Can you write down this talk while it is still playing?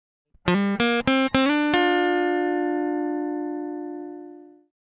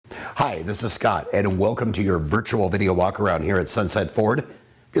Hi, this is Scott, and welcome to your virtual video walk around here at Sunset Ford.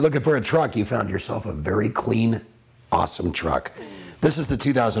 If you're looking for a truck, you found yourself a very clean, awesome truck. This is the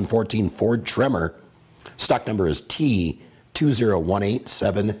 2014 Ford Trimor. Stock number is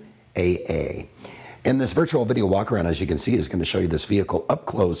T20187AA. And this virtual video walk around, as you can see, is going to show you this vehicle up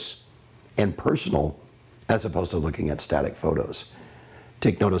close and personal, as opposed to looking at static photos.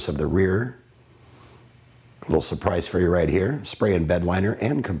 Take notice of the rear. A little surprise for you right here. Spray and bed liner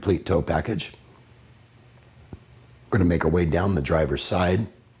and complete tow package. We're going to make our way down the driver's side.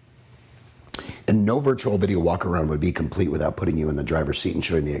 And no virtual video walk around would be complete without putting you in the driver's seat and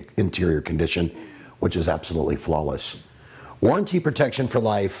showing the interior condition, which is absolutely flawless. Warranty protection for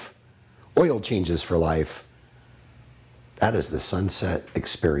life, oil changes for life. That is the Sunset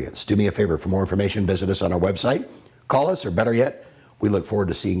experience. Do me a favor, for more information, visit us on our website. Call us, or better yet, we look forward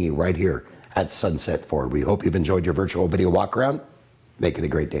to seeing you right here at Sunset Ford. We hope you've enjoyed your virtual video walk around. Make it a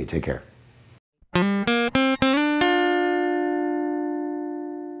great day. Take care.